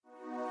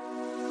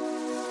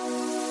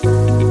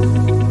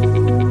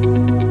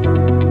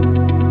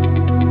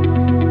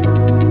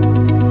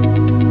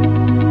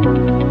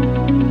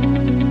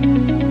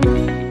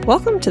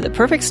to The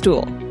Perfect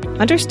Stool,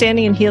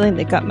 Understanding and Healing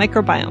the Gut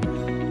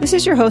Microbiome. This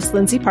is your host,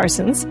 Lindsay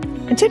Parsons,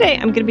 and today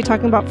I'm going to be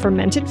talking about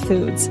fermented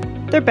foods,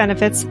 their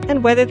benefits,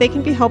 and whether they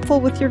can be helpful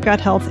with your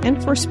gut health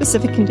and for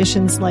specific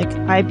conditions like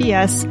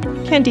IBS,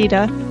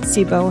 Candida,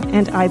 SIBO,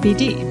 and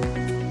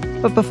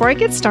IBD. But before I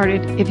get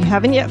started, if you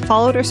haven't yet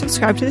followed or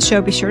subscribed to the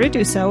show, be sure to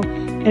do so,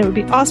 and it would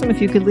be awesome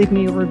if you could leave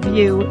me a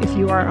review if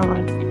you are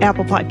on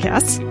Apple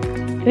Podcasts.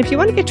 And if you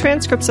want to get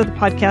transcripts of the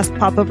podcast,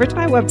 pop over to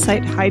my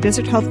website,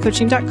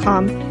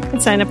 highdeserthealthcoaching.com,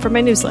 and sign up for my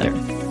newsletter.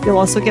 You'll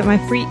also get my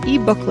free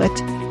e-booklet,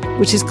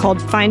 which is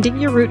called Finding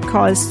Your Root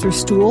Cause Through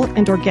Stool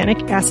and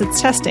Organic Acids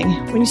Testing,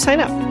 when you sign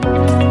up.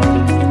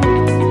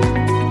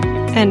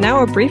 And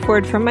now a brief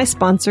word from my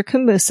sponsor,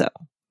 Kombucha.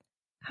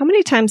 How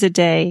many times a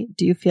day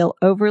do you feel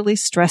overly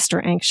stressed or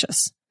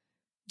anxious?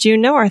 Do you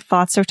know our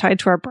thoughts are tied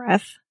to our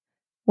breath?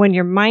 When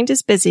your mind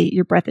is busy,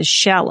 your breath is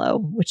shallow,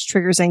 which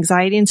triggers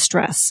anxiety and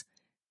stress.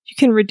 You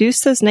can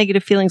reduce those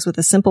negative feelings with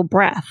a simple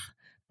breath.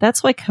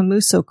 That's why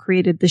Kombucha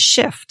created the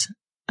Shift,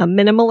 a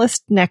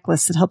minimalist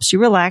necklace that helps you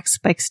relax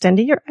by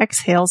extending your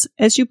exhales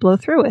as you blow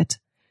through it.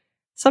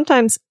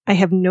 Sometimes I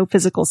have no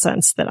physical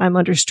sense that I'm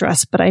under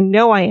stress, but I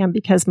know I am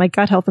because my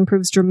gut health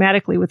improves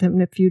dramatically within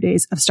a few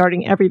days of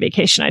starting every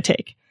vacation I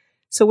take.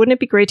 So wouldn't it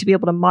be great to be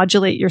able to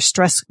modulate your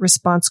stress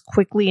response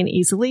quickly and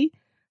easily?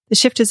 The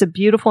Shift is a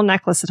beautiful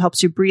necklace that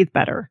helps you breathe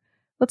better.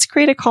 Let's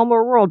create a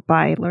calmer world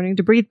by learning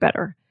to breathe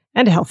better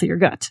and a healthier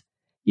gut.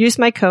 Use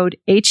my code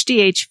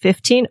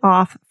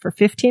HDH15OFF for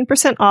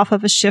 15% off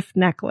of a Shift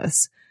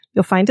necklace.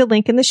 You'll find a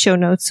link in the show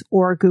notes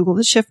or Google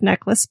the Shift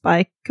necklace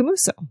by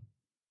Kombucha.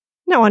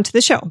 Now on to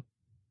the show.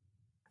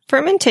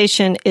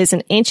 Fermentation is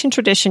an ancient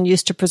tradition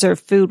used to preserve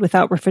food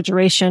without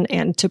refrigeration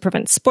and to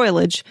prevent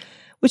spoilage,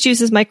 which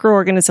uses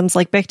microorganisms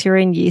like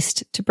bacteria and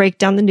yeast to break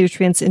down the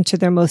nutrients into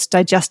their most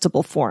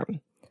digestible form.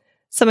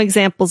 Some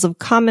examples of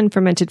common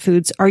fermented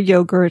foods are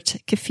yogurt,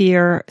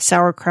 kefir,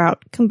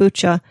 sauerkraut,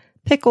 kombucha,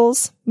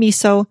 pickles,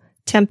 miso,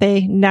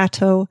 tempeh,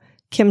 natto,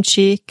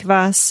 kimchi,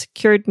 kvass,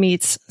 cured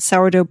meats,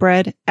 sourdough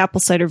bread,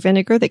 apple cider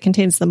vinegar that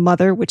contains the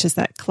mother, which is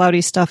that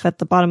cloudy stuff at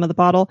the bottom of the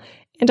bottle,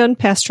 and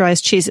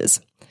unpasteurized cheeses.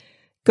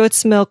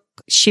 Goat's milk,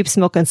 sheep's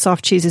milk, and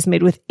soft cheeses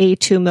made with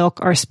A2 milk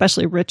are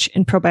especially rich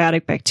in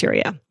probiotic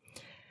bacteria.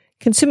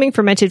 Consuming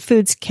fermented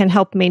foods can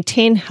help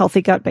maintain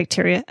healthy gut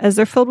bacteria as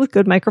they're filled with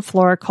good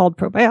microflora called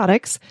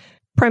probiotics,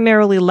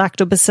 primarily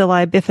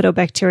lactobacilli,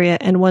 bifidobacteria,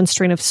 and one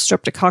strain of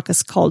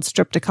streptococcus called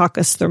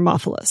Streptococcus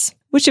thermophilus,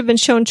 which have been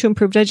shown to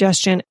improve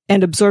digestion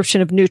and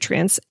absorption of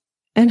nutrients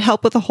and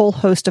help with a whole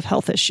host of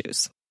health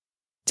issues.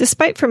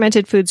 Despite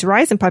fermented foods'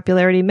 rise in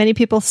popularity, many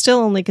people still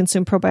only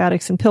consume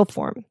probiotics in pill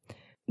form.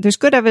 There's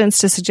good evidence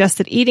to suggest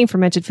that eating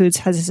fermented foods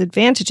has its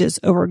advantages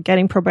over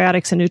getting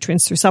probiotics and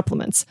nutrients through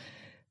supplements.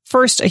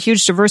 First, a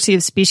huge diversity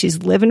of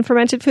species live in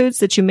fermented foods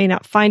that you may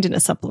not find in a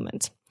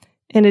supplement.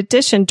 In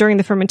addition, during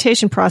the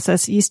fermentation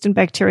process, yeast and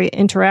bacteria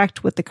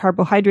interact with the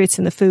carbohydrates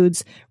in the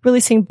foods,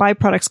 releasing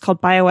byproducts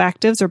called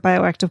bioactives or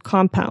bioactive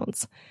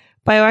compounds.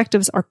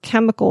 Bioactives are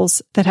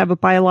chemicals that have a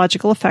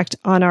biological effect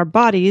on our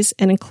bodies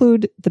and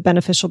include the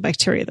beneficial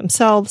bacteria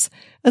themselves,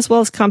 as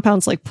well as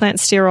compounds like plant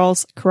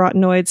sterols,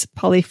 carotenoids,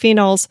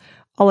 polyphenols,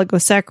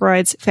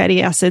 oligosaccharides,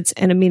 fatty acids,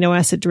 and amino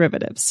acid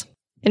derivatives.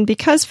 And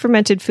because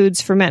fermented foods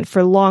ferment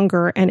for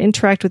longer and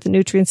interact with the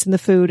nutrients in the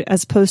food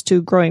as opposed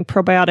to growing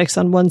probiotics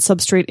on one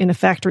substrate in a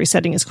factory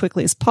setting as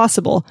quickly as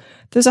possible,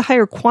 there's a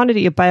higher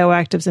quantity of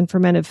bioactives in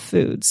fermented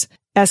foods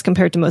as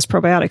compared to most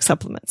probiotic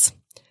supplements.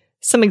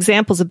 Some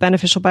examples of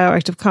beneficial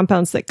bioactive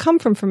compounds that come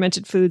from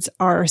fermented foods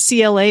are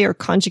CLA or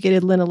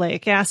conjugated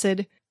linoleic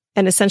acid,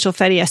 an essential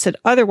fatty acid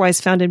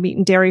otherwise found in meat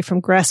and dairy from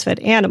grass-fed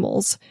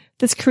animals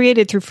that's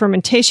created through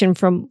fermentation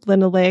from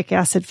linoleic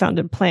acid found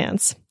in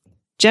plants,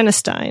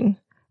 genistein,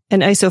 an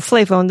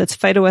isoflavone that's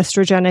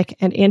phytoestrogenic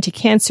and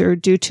anti-cancer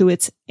due to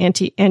its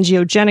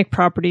anti-angiogenic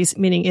properties,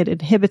 meaning it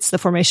inhibits the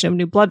formation of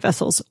new blood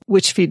vessels,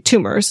 which feed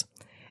tumors,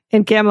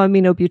 and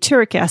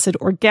gamma-aminobutyric acid,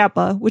 or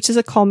GABA, which is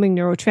a calming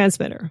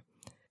neurotransmitter.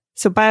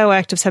 So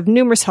bioactives have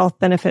numerous health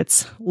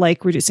benefits,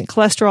 like reducing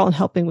cholesterol and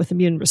helping with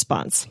immune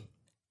response.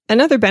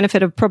 Another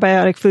benefit of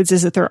probiotic foods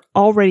is that they're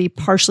already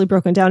partially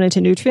broken down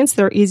into nutrients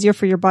that are easier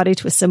for your body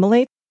to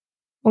assimilate.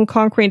 One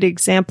concrete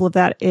example of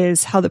that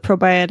is how the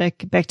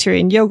probiotic bacteria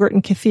in yogurt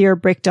and kefir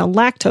break down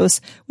lactose,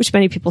 which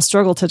many people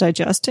struggle to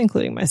digest,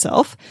 including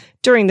myself,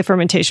 during the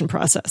fermentation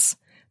process.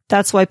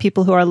 That's why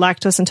people who are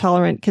lactose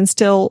intolerant can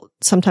still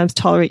sometimes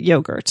tolerate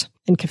yogurt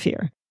and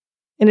kefir.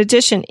 In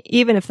addition,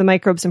 even if the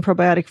microbes in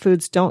probiotic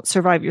foods don't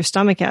survive your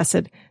stomach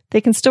acid,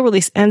 they can still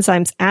release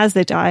enzymes as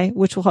they die,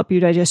 which will help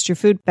you digest your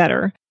food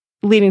better,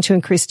 leading to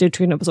increased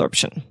nutrient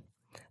absorption.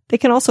 They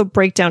can also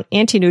break down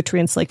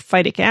anti-nutrients like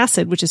phytic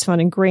acid, which is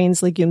found in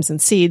grains, legumes,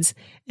 and seeds,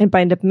 and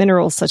bind up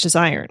minerals such as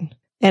iron.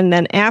 And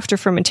then after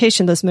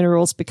fermentation, those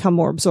minerals become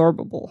more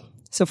absorbable.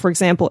 So for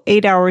example,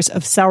 8 hours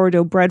of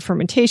sourdough bread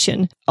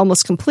fermentation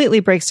almost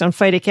completely breaks down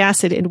phytic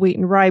acid in wheat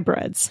and rye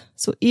breads.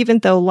 So even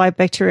though live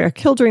bacteria are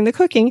killed during the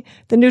cooking,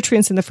 the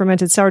nutrients in the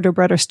fermented sourdough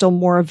bread are still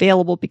more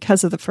available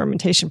because of the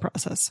fermentation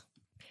process.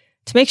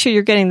 To make sure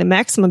you're getting the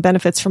maximum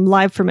benefits from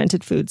live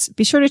fermented foods,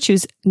 be sure to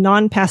choose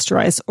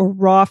non-pasteurized or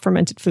raw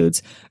fermented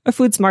foods or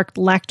foods marked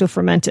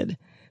lacto-fermented.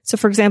 So,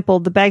 for example,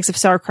 the bags of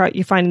sauerkraut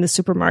you find in the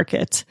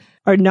supermarket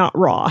are not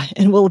raw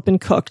and will have been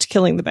cooked,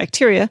 killing the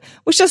bacteria,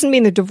 which doesn't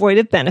mean they're devoid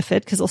of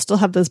benefit because they'll still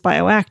have those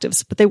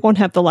bioactives, but they won't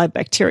have the live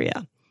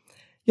bacteria.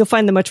 You'll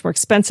find the much more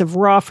expensive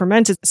raw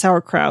fermented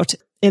sauerkraut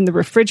in the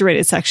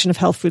refrigerated section of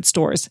health food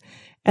stores.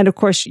 And of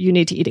course, you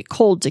need to eat it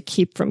cold to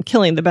keep from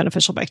killing the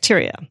beneficial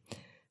bacteria.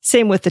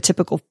 Same with the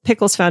typical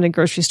pickles found in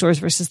grocery stores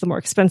versus the more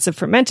expensive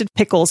fermented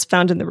pickles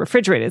found in the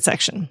refrigerated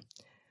section.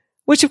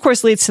 Which, of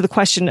course, leads to the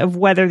question of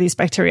whether these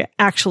bacteria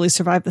actually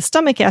survive the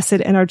stomach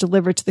acid and are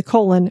delivered to the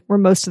colon, where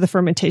most of the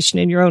fermentation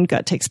in your own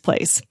gut takes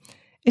place.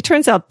 It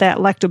turns out that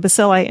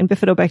lactobacilli and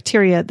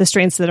bifidobacteria, the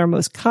strains that are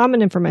most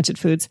common in fermented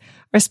foods,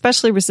 are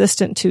especially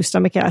resistant to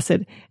stomach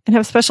acid and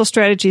have special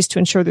strategies to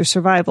ensure their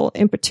survival,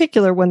 in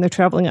particular when they're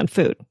traveling on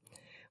food.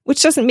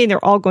 Which doesn't mean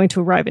they're all going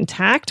to arrive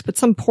intact, but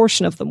some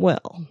portion of them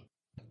will.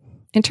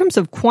 In terms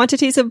of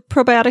quantities of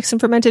probiotics in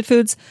fermented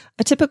foods,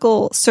 a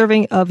typical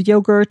serving of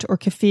yogurt or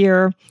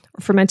kefir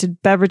or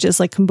fermented beverages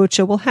like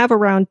kombucha will have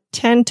around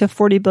 10 to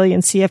 40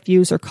 billion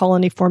CFUs or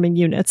colony-forming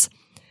units,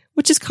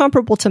 which is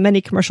comparable to many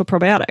commercial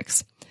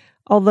probiotics.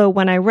 Although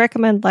when I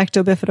recommend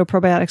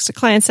lactobifidobacterial to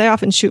clients, I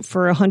often shoot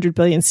for 100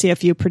 billion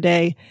CFU per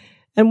day.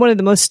 And one of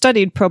the most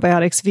studied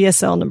probiotics,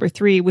 VSL number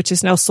 3, which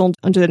is now sold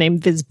under the name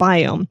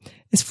Visbiome,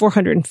 is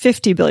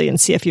 450 billion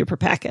CFU per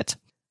packet.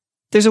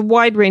 There's a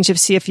wide range of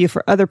CFU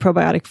for other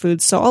probiotic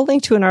foods, so I'll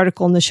link to an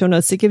article in the show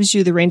notes that gives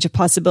you the range of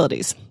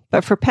possibilities.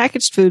 But for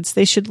packaged foods,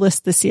 they should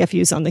list the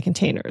CFUs on the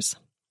containers.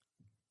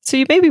 So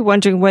you may be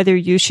wondering whether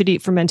you should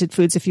eat fermented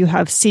foods if you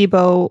have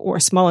SIBO or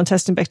small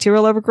intestine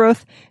bacterial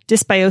overgrowth,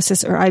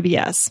 dysbiosis, or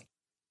IBS.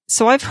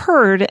 So I've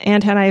heard,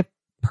 and I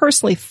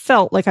personally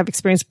felt like I've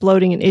experienced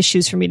bloating and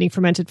issues from eating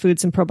fermented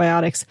foods and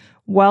probiotics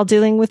while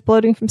dealing with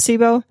bloating from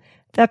SIBO.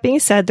 That being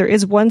said, there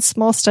is one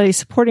small study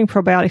supporting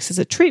probiotics as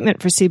a treatment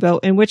for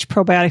SIBO in which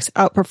probiotics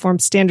outperform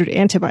standard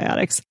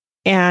antibiotics.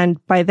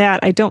 And by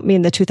that, I don't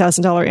mean the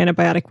 $2,000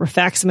 antibiotic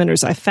rifaximin or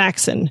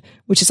Xifaxan,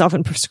 which is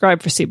often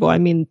prescribed for SIBO. I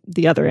mean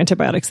the other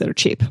antibiotics that are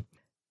cheap.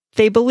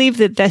 They believe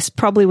that this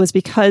probably was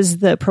because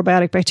the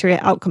probiotic bacteria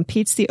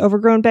outcompetes the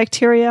overgrown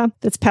bacteria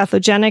that's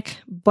pathogenic,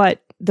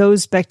 but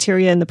those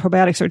bacteria in the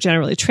probiotics are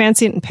generally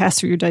transient and pass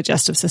through your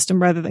digestive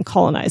system rather than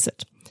colonize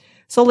it.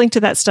 So I'll link to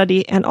that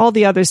study and all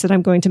the others that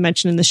I'm going to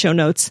mention in the show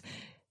notes.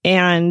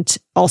 And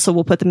also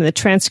we'll put them in the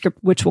transcript,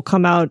 which will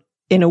come out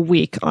in a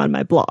week on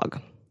my blog.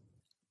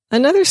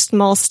 Another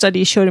small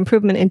study showed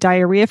improvement in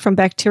diarrhea from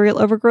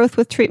bacterial overgrowth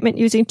with treatment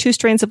using 2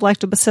 strains of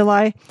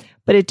lactobacilli,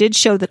 but it did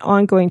show that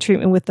ongoing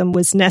treatment with them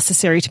was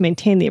necessary to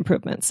maintain the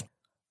improvements.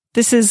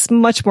 This is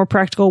much more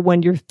practical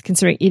when you're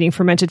considering eating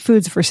fermented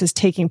foods versus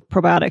taking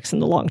probiotics in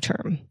the long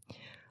term.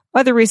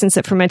 Other reasons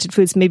that fermented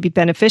foods may be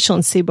beneficial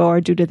in SIBO are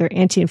due to their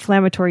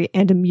anti-inflammatory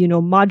and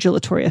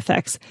immunomodulatory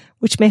effects,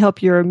 which may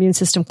help your immune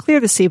system clear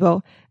the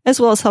SIBO, as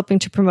well as helping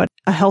to promote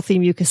a healthy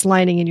mucus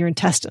lining in your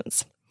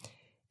intestines.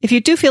 If you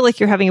do feel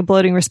like you're having a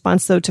bloating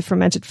response, though, to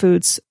fermented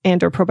foods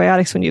and or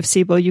probiotics when you have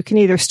SIBO, you can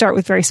either start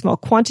with very small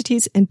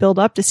quantities and build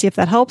up to see if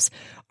that helps,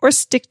 or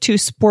stick to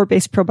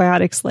spore-based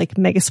probiotics like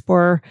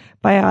Megaspore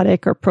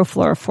Biotic or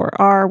Proflora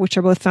 4R, which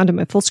are both found in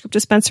my Fullscript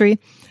dispensary,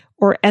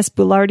 or S.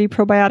 boulardii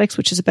probiotics,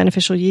 which is a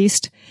beneficial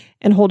yeast,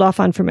 and hold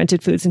off on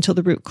fermented foods until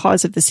the root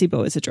cause of the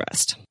SIBO is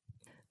addressed.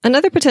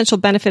 Another potential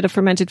benefit of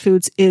fermented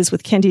foods is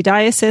with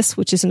candidiasis,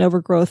 which is an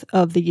overgrowth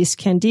of the yeast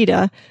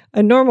candida,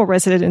 a normal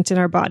resident in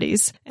our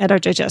bodies and our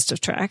digestive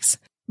tracts.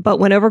 But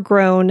when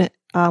overgrown,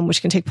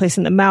 which can take place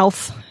in the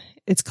mouth,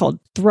 it's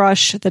called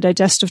thrush, the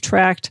digestive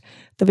tract,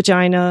 the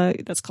vagina,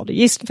 that's called a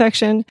yeast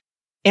infection,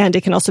 and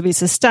it can also be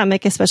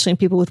systemic, especially in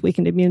people with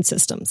weakened immune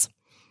systems.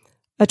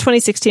 A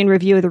 2016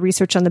 review of the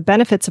research on the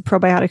benefits of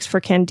probiotics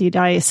for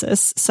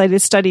candidiasis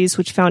cited studies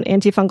which found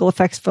antifungal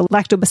effects for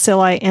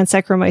lactobacilli and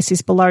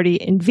Saccharomyces boulardii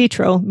in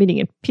vitro, meaning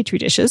in petri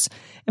dishes,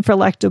 and for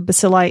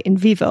lactobacilli in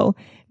vivo,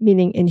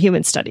 meaning in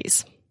human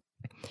studies.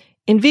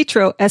 In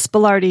vitro, S.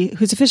 boulardii,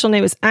 whose official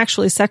name is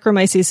actually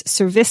Saccharomyces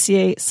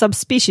cerevisiae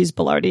subspecies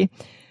boulardii,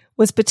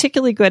 was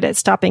particularly good at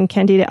stopping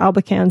Candida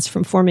albicans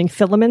from forming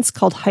filaments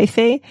called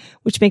hyphae,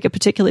 which make it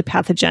particularly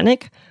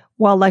pathogenic,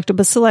 while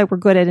lactobacilli were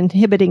good at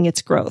inhibiting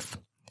its growth.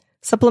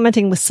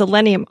 Supplementing with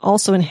selenium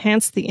also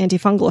enhanced the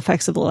antifungal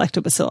effects of the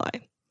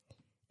lactobacilli.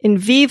 In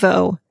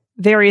vivo,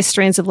 various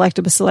strains of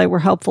lactobacilli were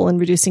helpful in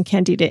reducing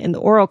candida in the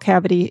oral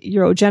cavity,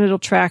 urogenital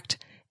tract,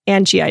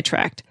 and GI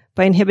tract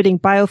by inhibiting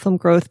biofilm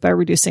growth by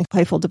reducing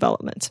hyphal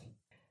development.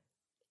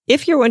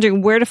 If you're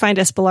wondering where to find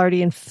S.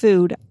 boulardii in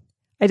food,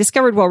 I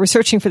discovered while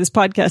researching for this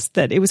podcast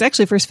that it was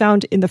actually first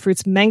found in the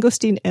fruits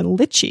mangosteen and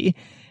lychee,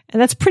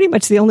 and that's pretty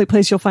much the only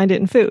place you'll find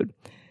it in food.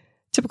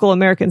 Typical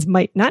Americans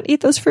might not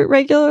eat those fruit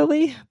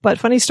regularly, but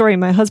funny story,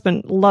 my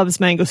husband loves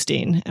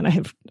mangosteen, and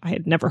I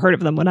had never heard of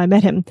them when I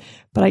met him,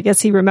 but I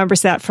guess he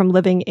remembers that from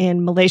living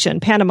in Malaysia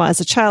and Panama as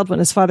a child when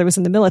his father was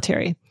in the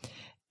military.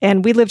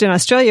 And we lived in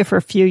Australia for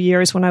a few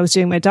years when I was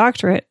doing my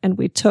doctorate, and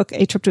we took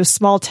a trip to a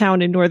small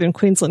town in northern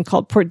Queensland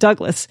called Port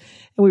Douglas.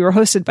 And we were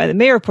hosted by the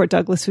mayor of Port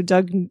Douglas, who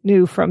Doug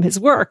knew from his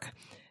work.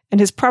 And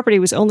his property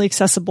was only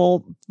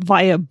accessible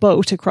via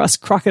boat across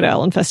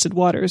crocodile-infested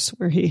waters,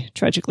 where he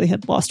tragically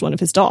had lost one of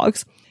his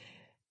dogs.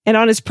 And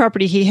on his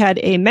property, he had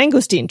a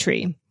mangosteen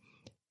tree.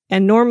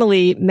 And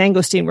normally,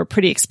 mangosteen were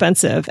pretty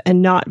expensive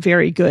and not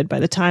very good by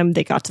the time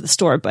they got to the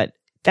store. But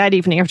that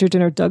evening after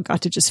dinner, Doug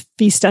got to just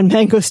feast on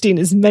mangosteen,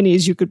 as many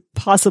as you could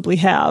possibly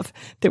have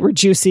that were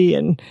juicy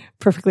and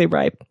perfectly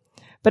ripe.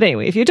 But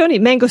anyway, if you don't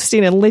eat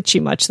mangosteen and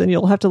lychee much, then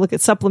you'll have to look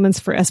at supplements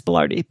for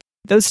Espelardi.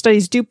 Those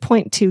studies do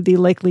point to the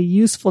likely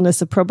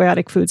usefulness of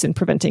probiotic foods in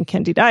preventing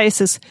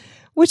candidiasis,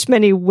 which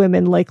many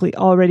women likely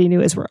already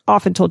knew, as we're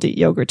often told to eat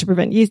yogurt to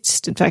prevent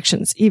yeast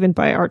infections, even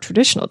by our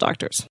traditional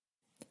doctors.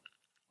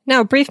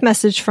 Now, a brief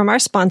message from our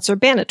sponsor,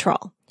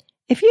 Banatrol.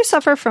 If you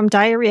suffer from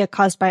diarrhea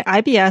caused by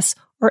IBS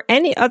or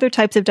any other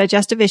types of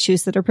digestive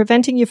issues that are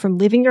preventing you from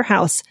leaving your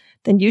house,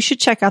 then you should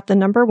check out the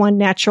 #1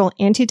 natural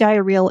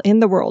anti-diarrheal in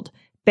the world,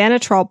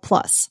 Banatrol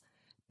Plus.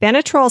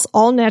 Banatrol's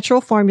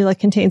all-natural formula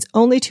contains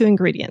only 2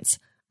 ingredients,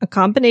 a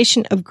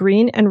combination of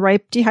green and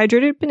ripe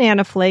dehydrated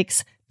banana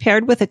flakes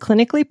paired with a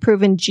clinically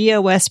proven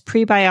GOS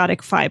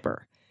prebiotic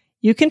fiber.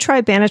 You can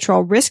try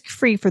Banatrol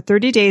risk-free for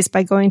 30 days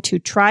by going to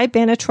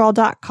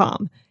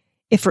trybanatrol.com.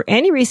 If for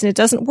any reason it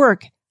doesn't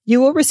work, you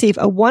will receive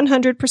a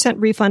 100%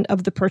 refund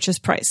of the purchase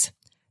price.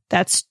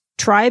 That's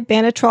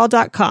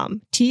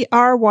trybanatrol.com,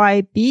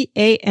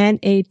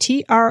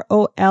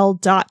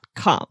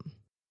 trybanatrol.com.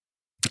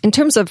 In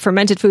terms of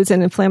fermented foods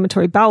and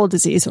inflammatory bowel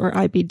disease, or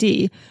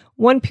IBD,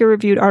 one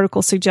peer-reviewed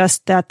article suggests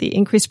that the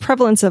increased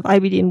prevalence of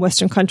IBD in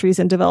Western countries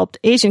and developed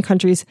Asian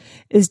countries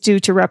is due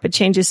to rapid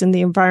changes in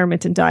the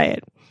environment and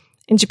diet.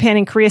 In Japan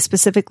and Korea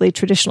specifically,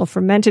 traditional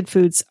fermented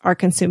foods are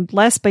consumed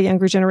less by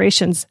younger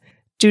generations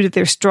due to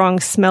their strong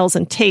smells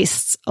and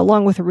tastes,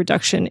 along with a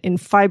reduction in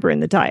fiber in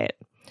the diet.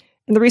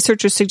 And the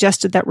researchers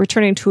suggested that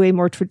returning to a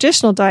more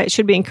traditional diet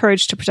should be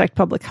encouraged to protect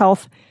public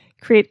health,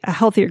 create a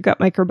healthier gut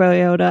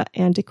microbiota,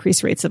 and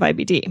decrease rates of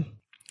IBD.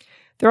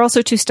 There are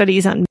also 2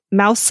 studies on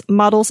mouse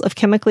models of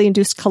chemically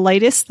induced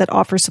colitis that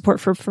offer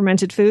support for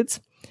fermented foods.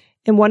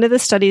 In one of the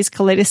studies,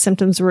 colitis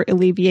symptoms were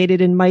alleviated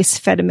in mice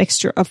fed a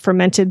mixture of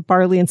fermented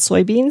barley and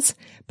soybeans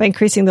by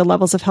increasing the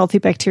levels of healthy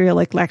bacteria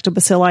like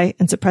lactobacilli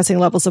and suppressing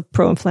levels of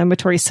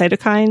pro-inflammatory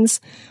cytokines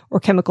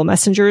or chemical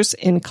messengers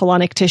in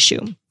colonic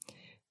tissue.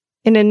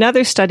 In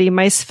another study,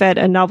 mice fed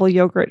a novel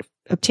yogurt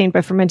obtained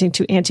by fermenting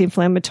 2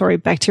 anti-inflammatory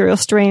bacterial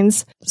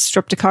strains,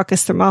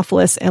 Streptococcus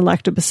thermophilus and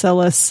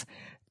Lactobacillus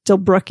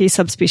delbrueckii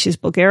subspecies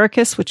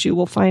bulgaricus, which you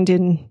will find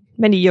in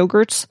many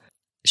yogurts,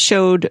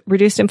 showed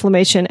reduced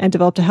inflammation and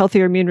developed a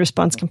healthier immune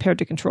response compared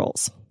to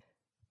controls.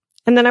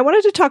 And then I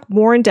wanted to talk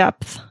more in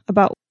depth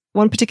about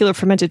one particular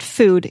fermented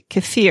food,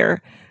 kefir,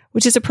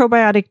 which is a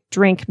probiotic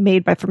drink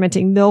made by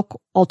fermenting milk,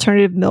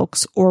 alternative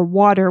milks, or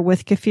water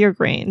with kefir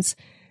grains,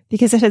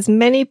 because it has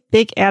many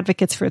big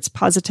advocates for its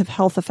positive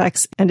health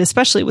effects, and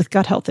especially with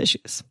gut health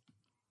issues.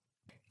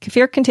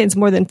 Kefir contains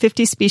more than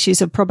 50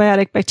 species of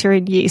probiotic bacteria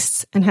and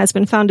yeasts and has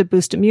been found to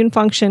boost immune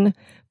function,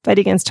 fight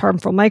against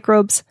harmful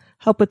microbes,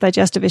 help with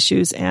digestive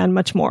issues, and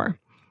much more.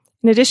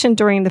 In addition,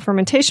 during the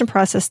fermentation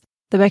process,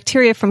 the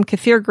bacteria from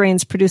kefir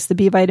grains produce the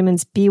B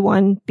vitamins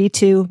B1,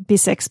 B2,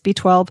 B6,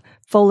 B12,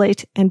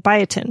 folate, and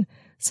biotin,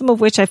 some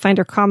of which I find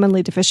are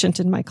commonly deficient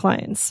in my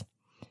clients.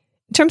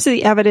 In terms of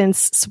the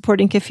evidence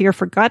supporting kefir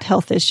for gut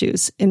health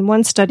issues, in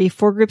one study,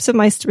 4 groups of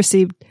mice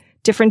received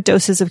different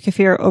doses of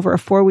kefir over a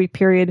 4-week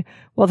period,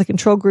 while the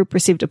control group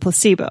received a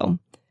placebo.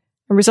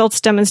 And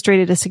results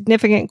demonstrated a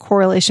significant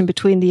correlation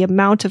between the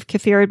amount of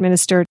kefir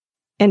administered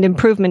and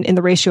improvement in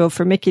the ratio of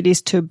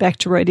Firmicutes to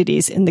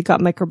Bacteroidetes in the gut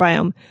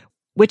microbiome,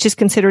 which is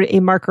considered a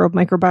marker of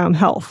microbiome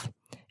health,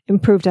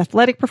 improved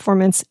athletic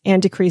performance,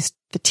 and decreased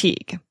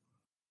fatigue.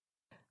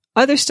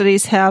 Other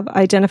studies have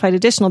identified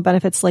additional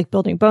benefits like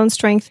building bone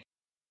strength,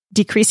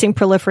 decreasing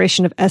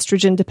proliferation of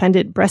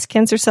estrogen-dependent breast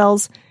cancer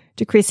cells,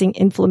 decreasing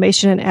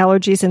inflammation and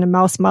allergies in a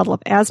mouse model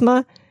of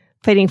asthma,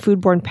 fighting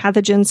foodborne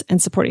pathogens, and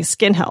supporting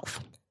skin health.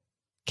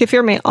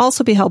 Kefir may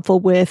also be helpful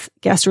with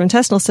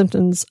gastrointestinal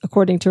symptoms,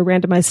 according to a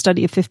randomized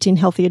study of 15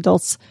 healthy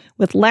adults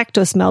with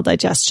lactose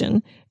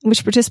maldigestion, in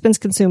which participants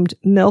consumed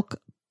milk,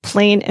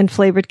 plain and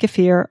flavored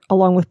kefir,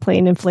 along with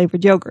plain and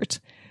flavored yogurt.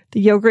 The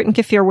yogurt and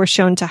kefir were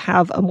shown to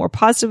have a more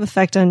positive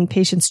effect on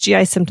patients'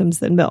 GI symptoms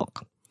than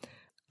milk.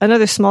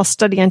 Another small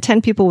study on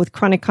 10 people with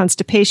chronic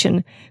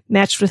constipation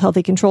matched with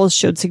healthy controls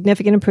showed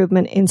significant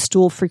improvement in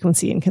stool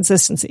frequency and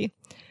consistency,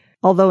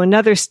 although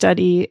another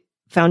study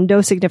found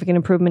no significant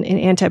improvement in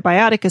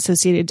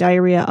antibiotic-associated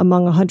diarrhea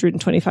among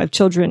 125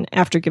 children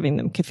after giving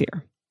them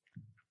kefir.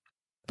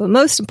 But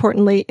most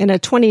importantly, in a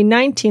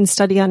 2019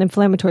 study on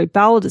inflammatory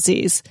bowel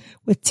disease,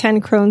 with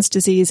 10 Crohn's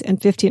disease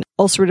and 15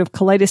 ulcerative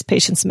colitis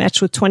patients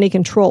matched with 20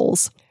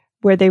 controls,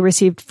 where they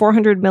received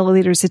 400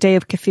 milliliters a day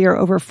of kefir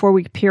over a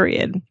 4-week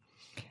period,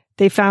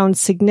 they found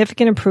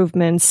significant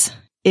improvements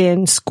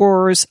in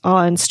scores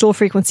on stool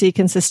frequency,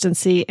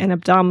 consistency, and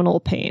abdominal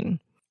pain.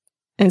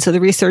 And so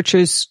the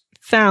researchers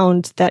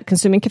found that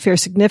consuming kefir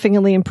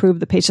significantly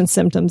improved the patient's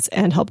symptoms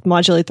and helped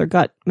modulate their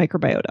gut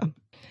microbiota.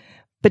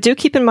 But do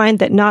keep in mind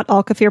that not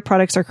all kefir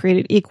products are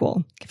created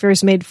equal. Kefir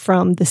is made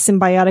from the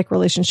symbiotic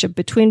relationship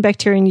between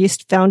bacteria and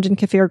yeast found in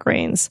kefir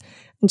grains.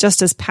 And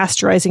just as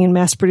pasteurizing and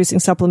mass-producing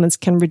supplements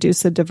can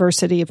reduce the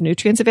diversity of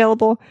nutrients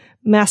available,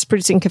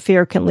 mass-producing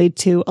kefir can lead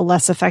to a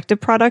less effective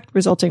product,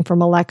 resulting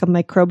from a lack of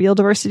microbial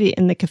diversity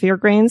in the kefir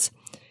grains.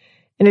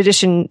 In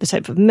addition, the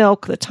type of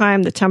milk, the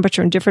time, the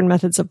temperature, and different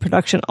methods of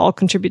production all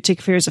contribute to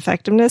kefir's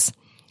effectiveness.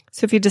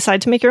 So if you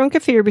decide to make your own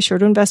kefir, be sure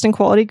to invest in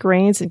quality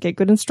grains and get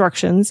good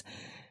instructions.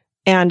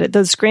 And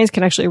those grains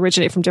can actually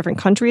originate from different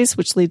countries,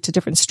 which lead to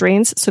different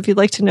strains. So if you'd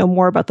like to know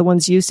more about the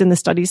ones used in the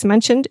studies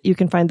mentioned, you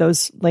can find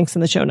those links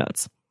in the show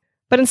notes.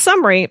 But in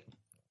summary,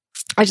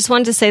 I just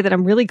wanted to say that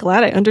I'm really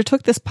glad I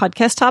undertook this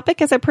podcast topic,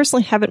 as I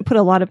personally haven't put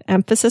a lot of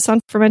emphasis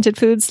on fermented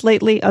foods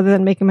lately, other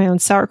than making my own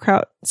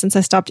sauerkraut since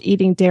I stopped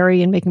eating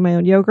dairy and making my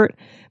own yogurt.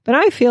 But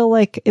I feel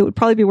like it would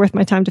probably be worth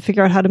my time to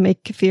figure out how to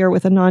make kefir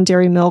with a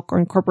non-dairy milk or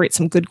incorporate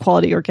some good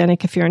quality organic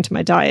kefir into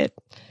my diet.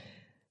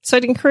 So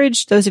I'd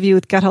encourage those of you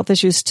with gut health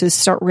issues to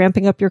start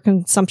ramping up your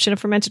consumption of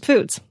fermented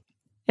foods.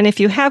 And if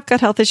you have gut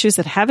health issues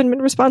that haven't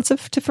been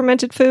responsive to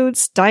fermented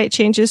foods, diet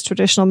changes,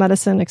 traditional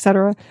medicine,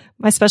 etc.,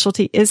 my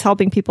specialty is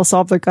helping people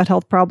solve their gut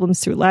health problems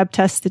through lab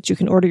tests that you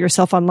can order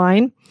yourself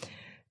online.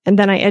 And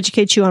then I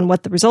educate you on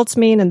what the results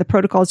mean and the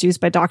protocols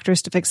used by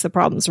doctors to fix the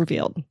problems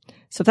revealed.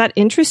 So if that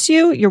interests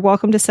you, you're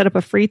welcome to set up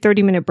a free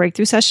 30-minute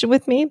breakthrough session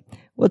with me.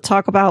 We'll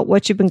talk about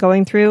what you've been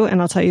going through,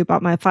 and I'll tell you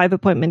about my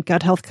 5-appointment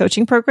gut health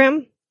coaching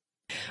program.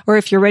 Or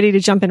if you're ready to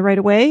jump in right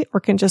away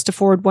or can just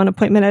afford one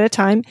appointment at a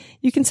time,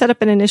 you can set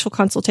up an initial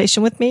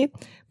consultation with me.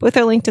 Both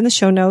are linked in the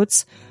show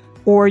notes,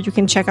 or you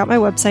can check out my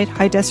website,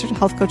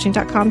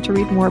 highdeserthealthcoaching.com, to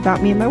read more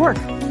about me and my work.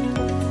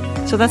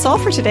 So that's all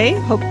for today.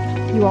 Hope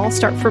you all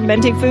start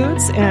fermenting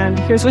foods, and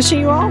here's wishing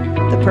you all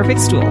the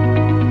perfect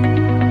stool.